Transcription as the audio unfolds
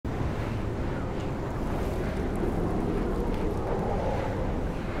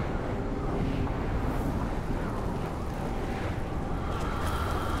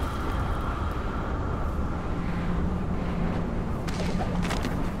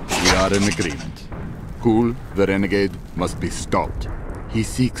are in agreement. Kul, the renegade, must be stopped. He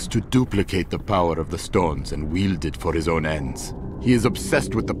seeks to duplicate the power of the stones and wield it for his own ends. He is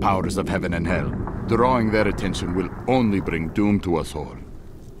obsessed with the powers of heaven and hell. Drawing their attention will only bring doom to us all.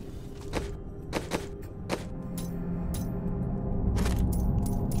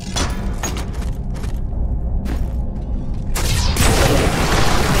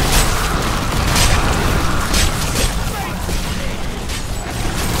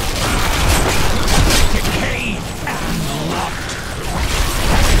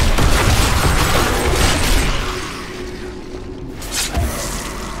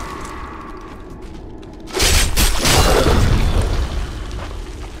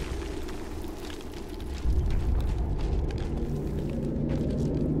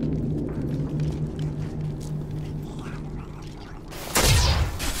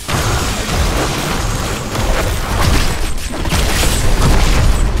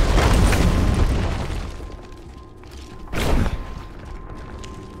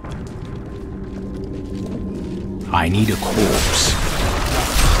 I need a corpse.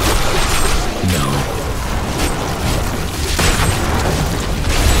 No.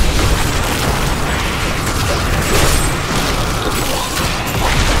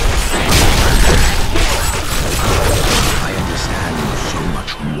 I understand so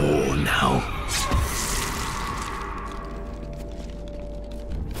much more now.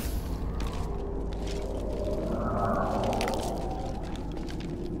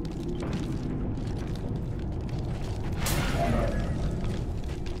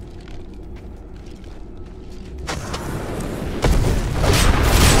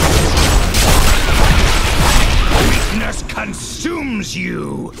 Consumes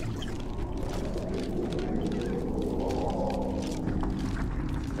you!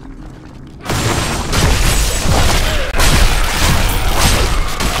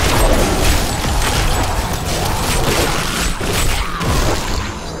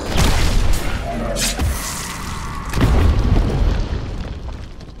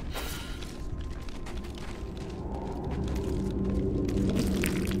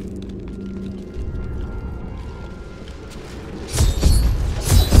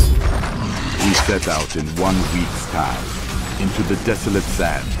 Set out in 1 week's time into the desolate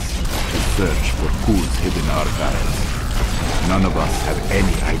sands to search for Kul's hidden archives. None of us have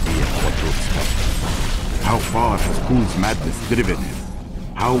any idea what to expect. How far has Kul's madness driven him?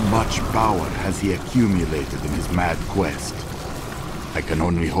 How much power has he accumulated in his mad quest? I can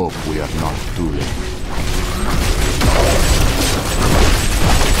only hope we are not too late.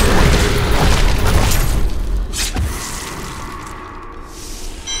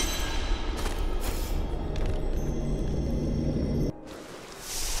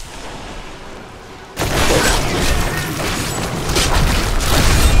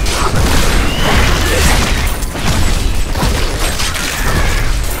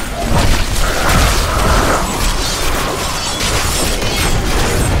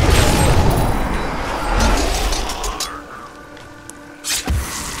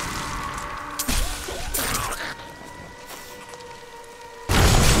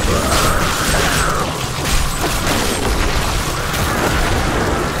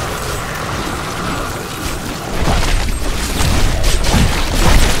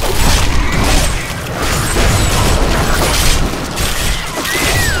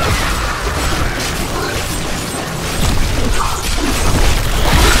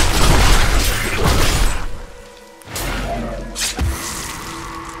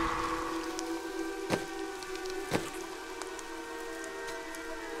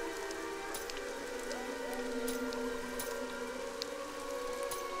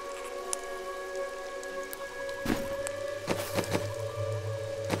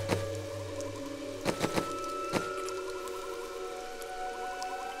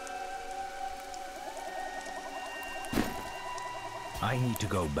 I need to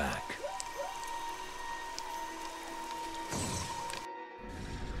go back.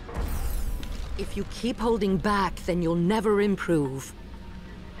 If you keep holding back, then you'll never improve.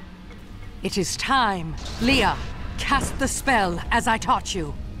 It is time. Leah, cast the spell as I taught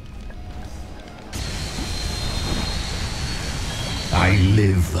you. I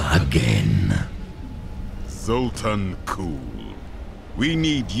live again. Sultan Kul, we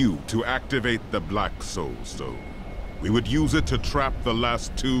need you to activate the Black Soul Stone. We would use it to trap the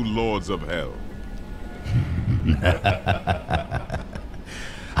last 2 Lords of Hell.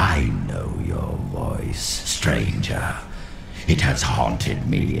 I know your voice, stranger. It has haunted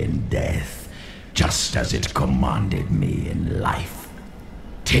me in death, just as it commanded me in life.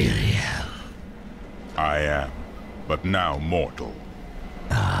 Tyrael. I am, but now mortal.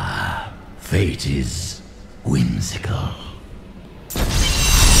 Ah. Fate is whimsical.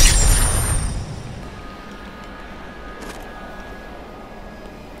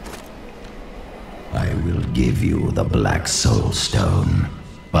 I will give you the Black Soul Stone,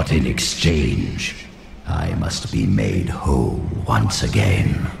 but in exchange, I must be made whole once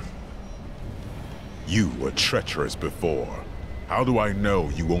again. You were treacherous before. How do I know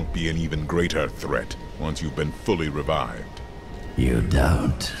you won't be an even greater threat once you've been fully revived? You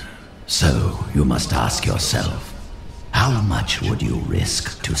don't. So you must ask yourself, how much would you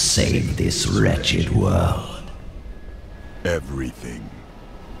risk to save this wretched world? Everything.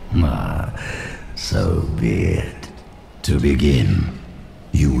 So be it. To begin,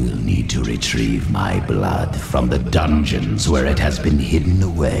 you will need to retrieve my blood from the dungeons where it has been hidden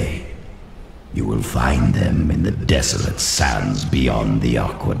away. You will find them in the desolate sands beyond the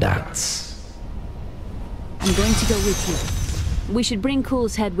aqueducts. I'm going to go with you. We should bring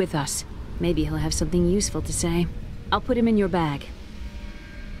Cool's head with us. Maybe he'll have something useful to say. I'll put him in your bag.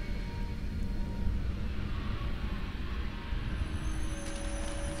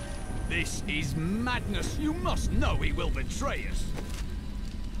 This is madness. You must know he will betray us.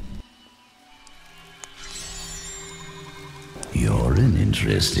 You're an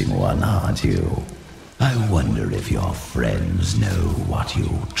interesting one, aren't you? I wonder if your friends know what you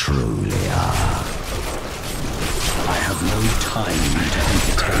truly are. I have no time to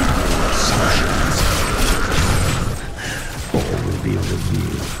entertain your assumptions. All will be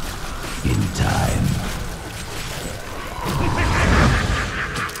revealed in time.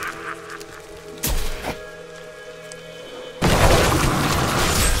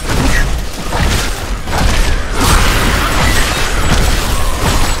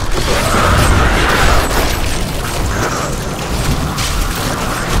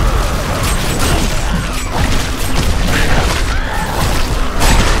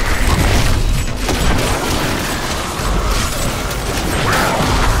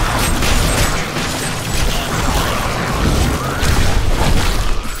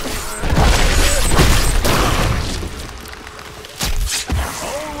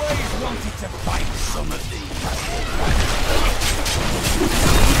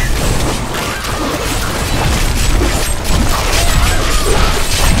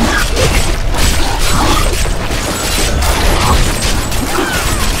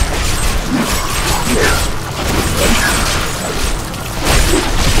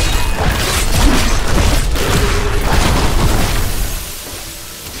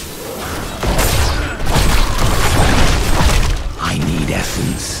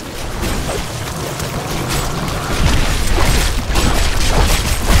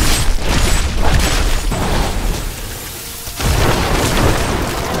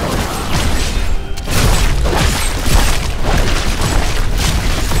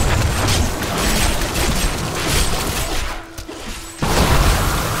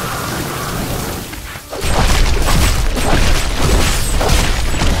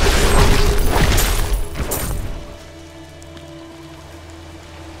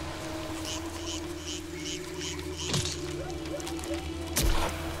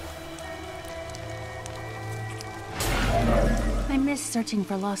 I miss searching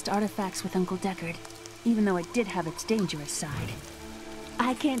for lost artifacts with Uncle Deckard, even though it did have its dangerous side.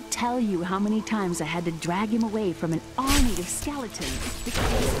 I can't tell you how many times I had to drag him away from an army of skeletons because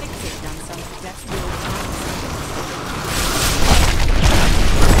he was fixated on some dusty old concept.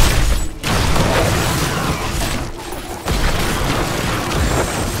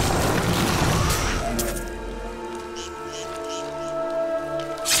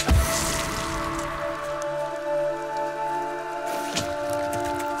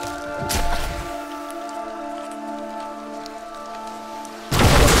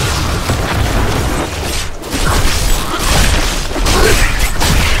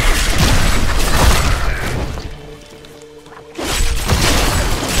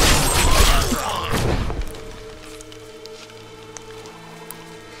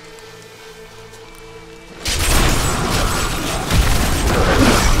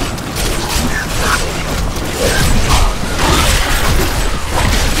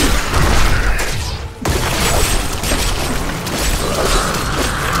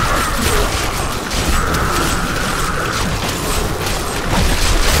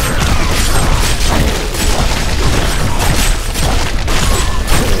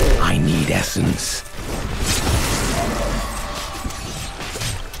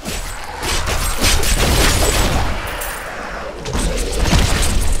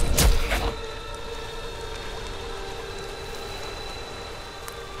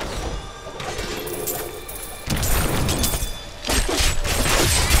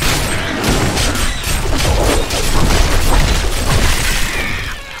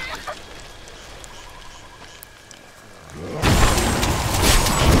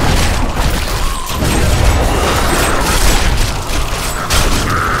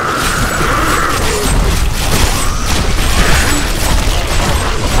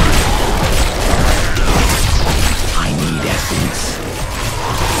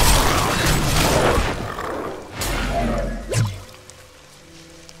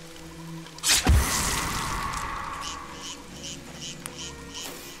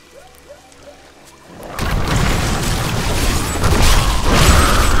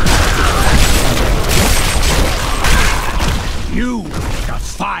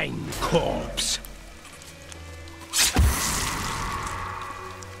 fine corpse.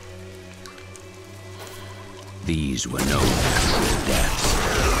 These were no natural deaths.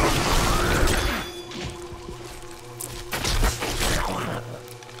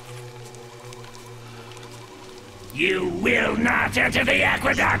 You will not enter the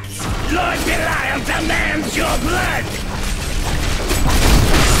aqueducts! Lord Belial demands your blood!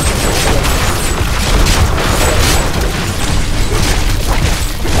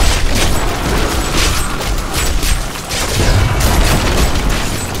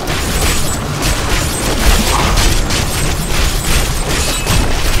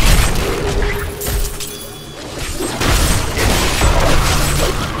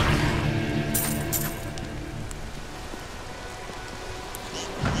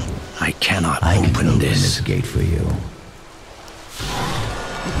 I cannot open this gate for you.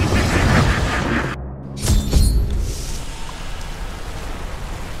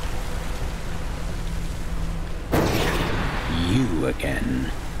 You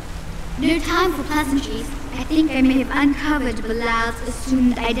again. No time for pleasantries. I think I may have uncovered Belial's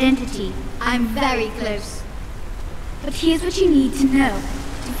assumed identity. I'm very close. But here's what you need to know.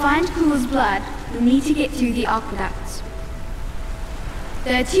 To find Kuhl's blood, you'll need to get through the aqueducts.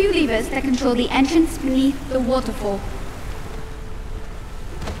 There are 2 levers that control the entrance beneath the waterfall.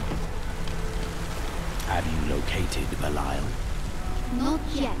 Have you located Belial? Not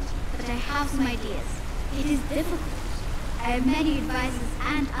yet, but I have some ideas. It is difficult. I have many advisors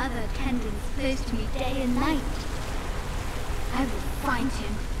and other attendants close to me day and night. I will find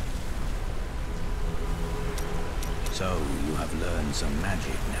him. So you have learned some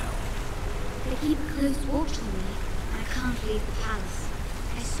magic now. They keep a close watch on me, and I can't leave the palace.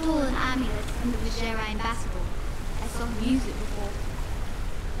 I stole an amulet from the Vajera ambassador. I saw him use it before.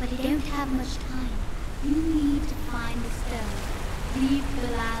 But I don't have much time. You need to find the stone. Leave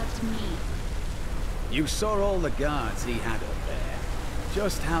Belial to me. You saw all the guards he had up there.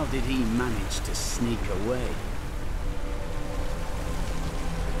 Just how did he manage to sneak away?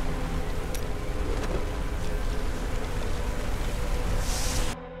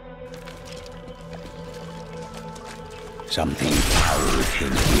 Something foul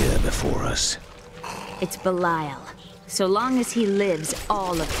came here before us. It's Belial. So long as he lives,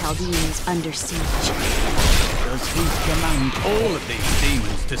 all of Chaldean is under siege. Does he command all of these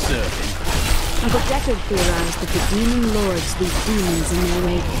demons to serve him? Uncle Deckard theorized that the demon lords leave demons in their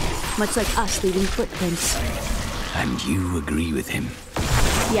wake, much like us leaving footprints. And you agree with him?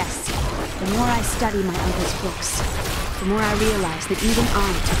 Yes. The more I study my uncle's books, the more I realize that even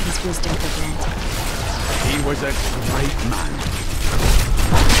I took his wisdom for granted. He was a great man.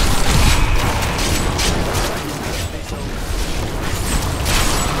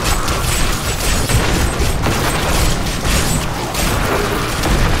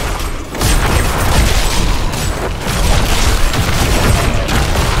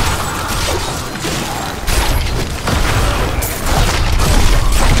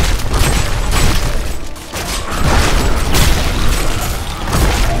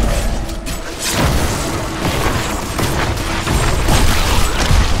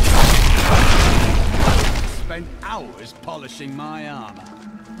 Polishing my armor.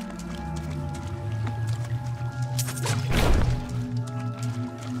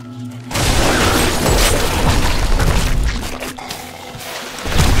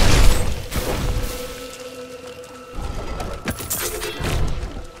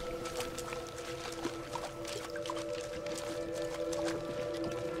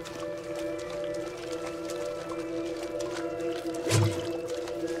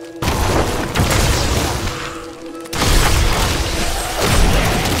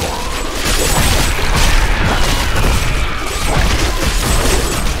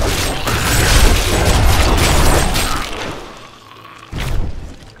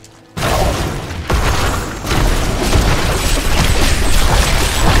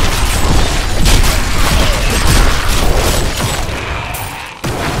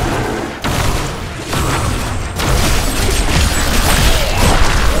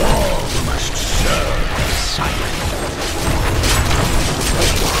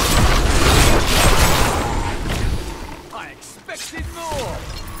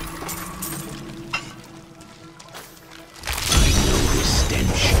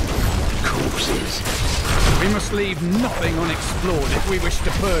 Leave nothing unexplored if we wish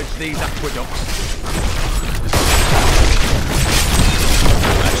to purge these aqueducts.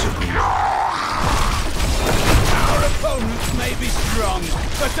 Our opponents may be strong,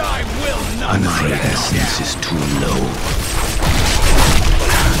 but I will not. I'm afraid essence is too low.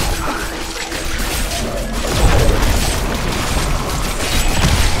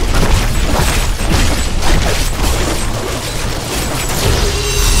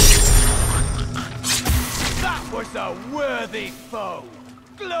 worthy foe!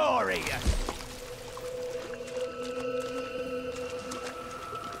 Glorious!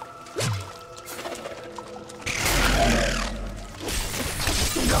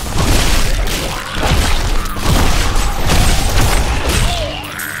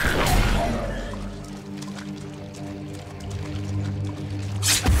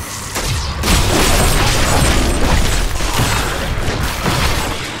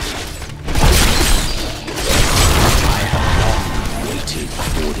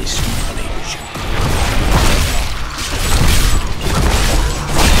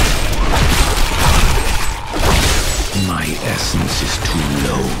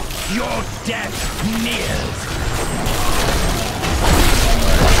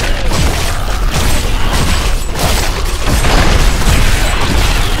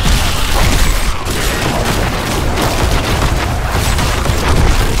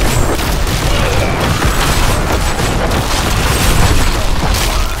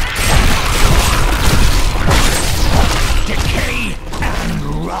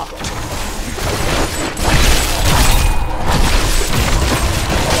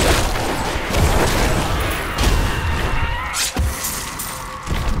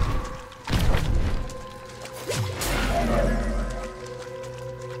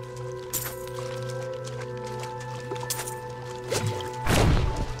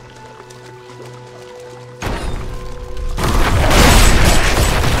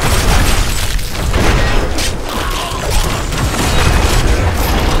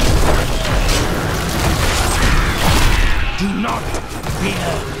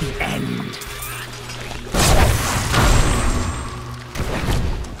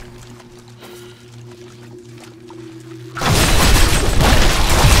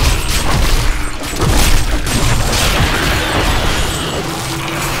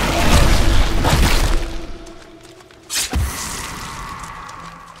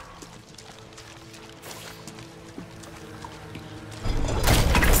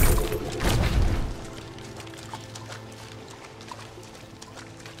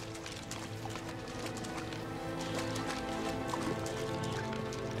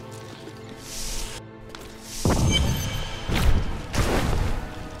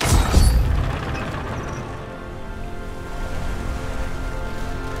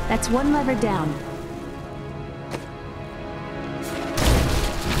 That's one lever down.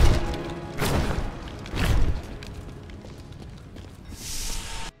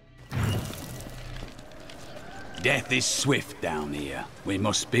 Death is swift down here. We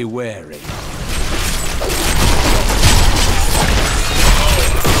must be wary.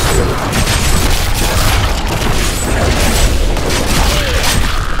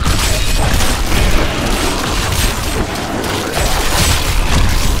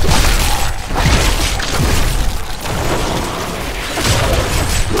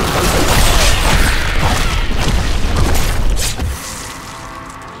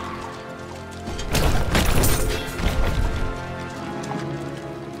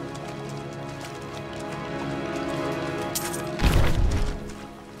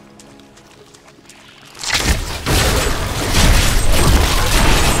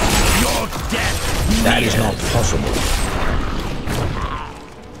 That is not possible.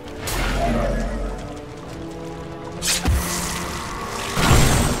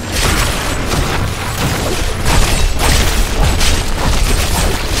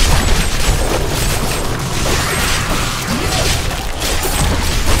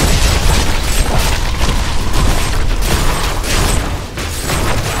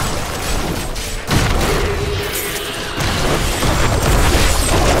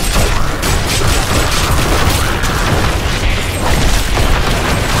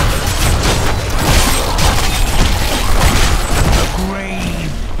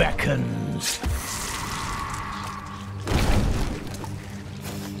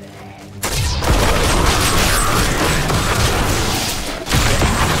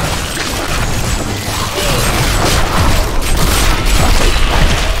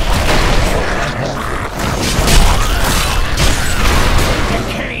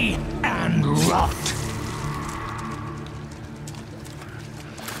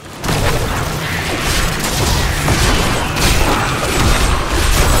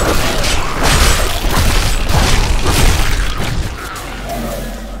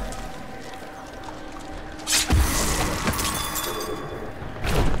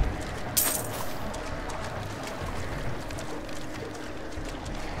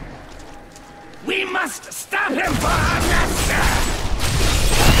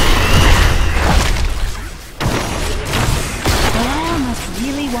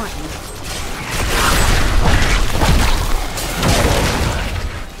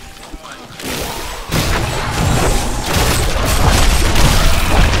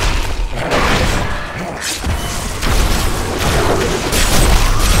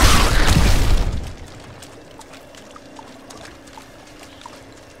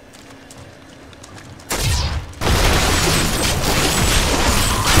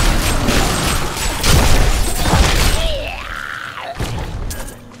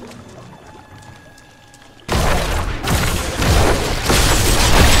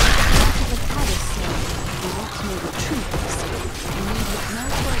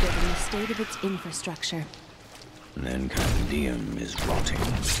 state of its infrastructure. Then Caldeum is rotting.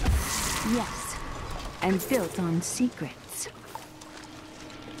 Yes, and built on secrets.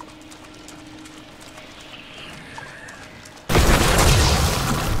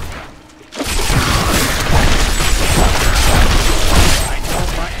 I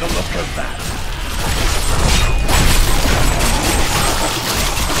don't like the look of that.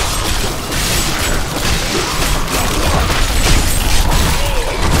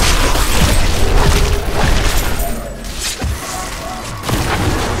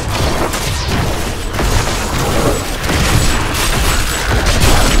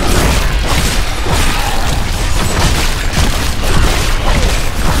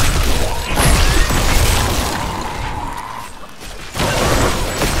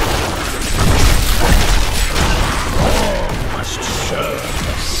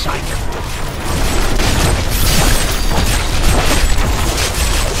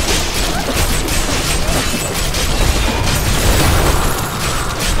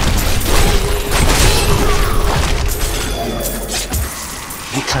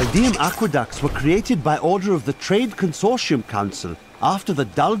 Caldeum aqueducts were created by order of the Trade Consortium Council after the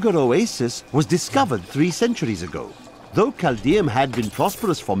Dulgar Oasis was discovered 3 centuries ago. Though Caldeum had been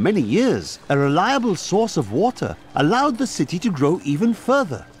prosperous for many years, a reliable source of water allowed the city to grow even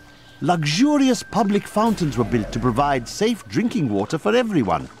further. Luxurious public fountains were built to provide safe drinking water for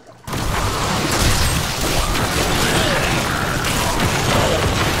everyone.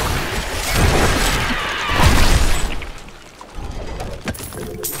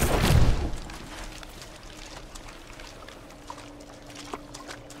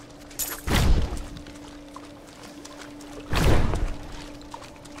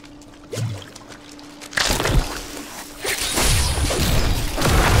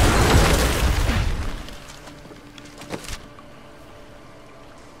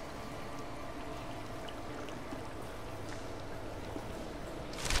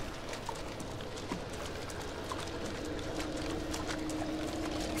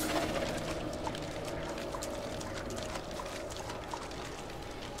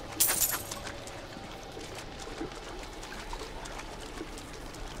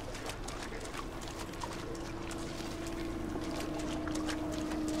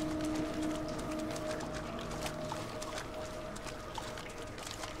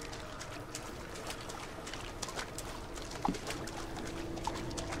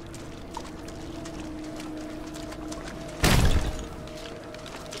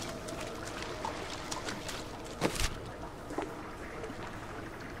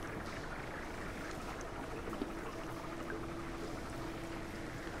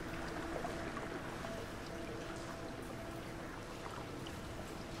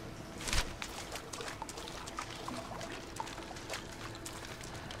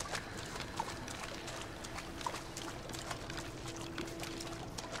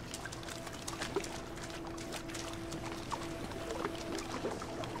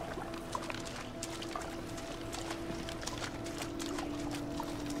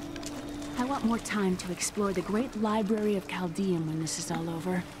 I want more time to explore the great library of Caldeum when this is all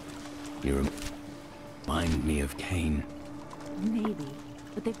over. You remind me of Cain. Maybe,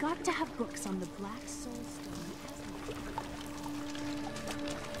 but they've got to have books on the Black Soul Stone.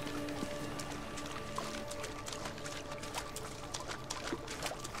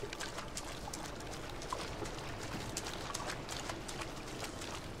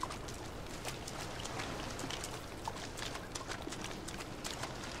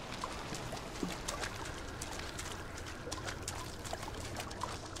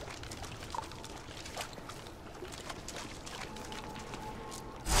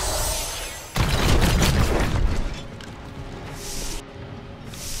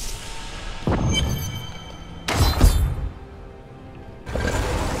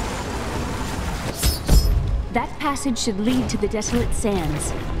 That passage should lead to the Desolate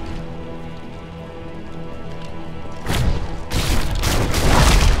Sands.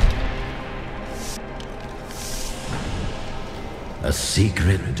 A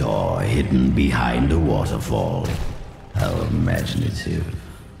secret door hidden behind a waterfall. How imaginative.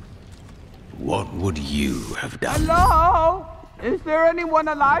 What would you have done? Hello? Is there anyone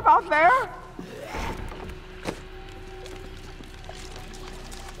alive out there?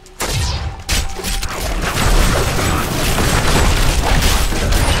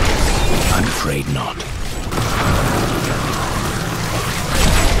 I'm afraid not.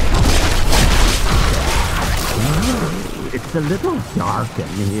 It's a little dark in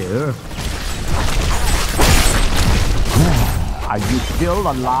here. Are you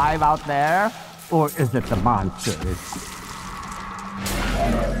still alive out there? Or is it the monsters?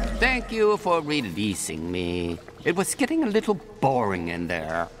 Thank you for releasing me. It was getting a little boring in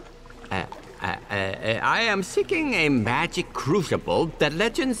there. I am seeking a magic crucible that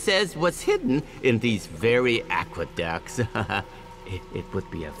legend says was hidden in these very aqueducts. It would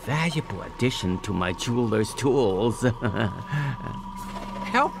be a valuable addition to my jeweler's tools.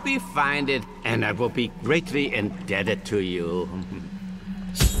 Help me find it, and I will be greatly indebted to you.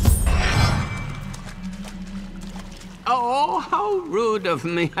 Oh, how rude of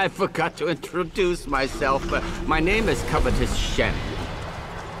me. I forgot to introduce myself. My name is Covetous Shen.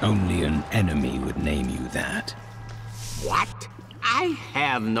 Only an enemy would name you that. What? I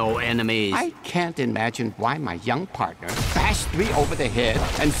have no enemies. I can't imagine why my young partner bashed me over the head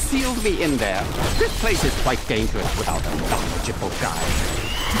and sealed me in there. This place is quite dangerous without a knowledgeable guide.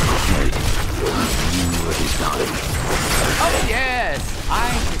 You were designed. Oh, yes. I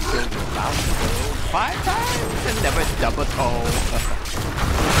have killed about 5 times and never stubbed a toe.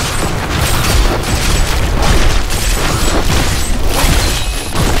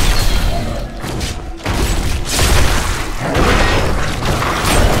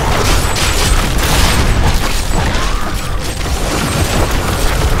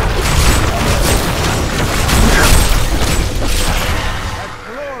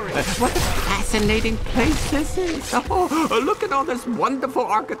 What a fascinating place this is. Oh, look at all this wonderful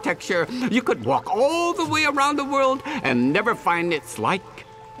architecture. You could walk all the way around the world and never find its like.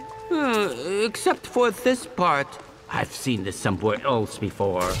 Except for this part. I've seen this somewhere else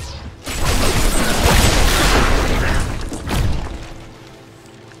before.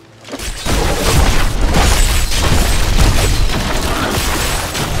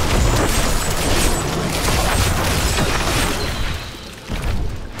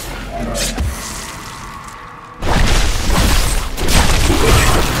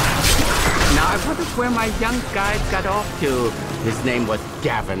 Where my young guide got off to. His name was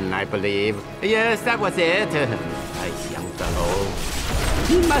Gavin, I believe. Yes, that was it. Nice young fellow.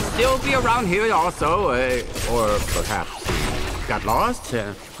 He must still be around here also. Or perhaps he got lost.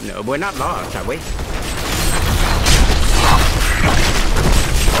 No, we're not lost, are we?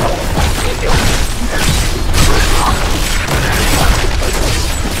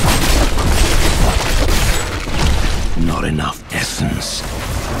 Not enough essence.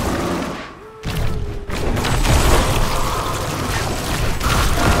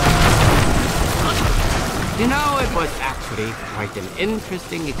 You know, it was actually quite an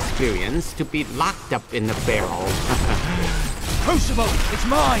interesting experience to be locked up in the barrel. Crucible, it's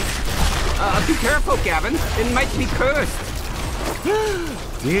mine! Be careful, Gavin. It might be cursed.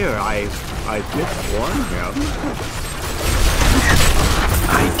 Dear, I did warn him.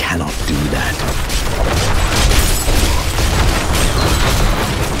 I cannot do that.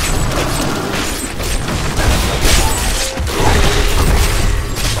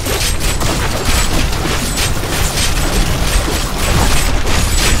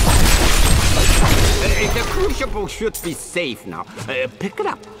 The crucible should be safe now. Pick it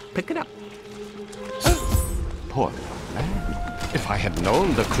up. Pick it up. Poor man. If I had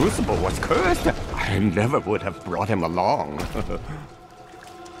known the crucible was cursed, I never would have brought him along.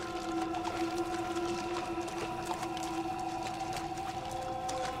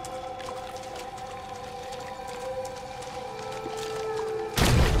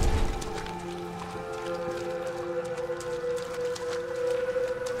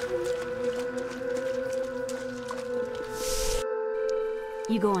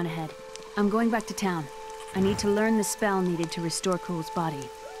 You go on ahead. I'm going back to town. I need to learn the spell needed to restore Cool's body.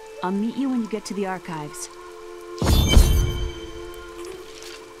 I'll meet you when you get to the archives.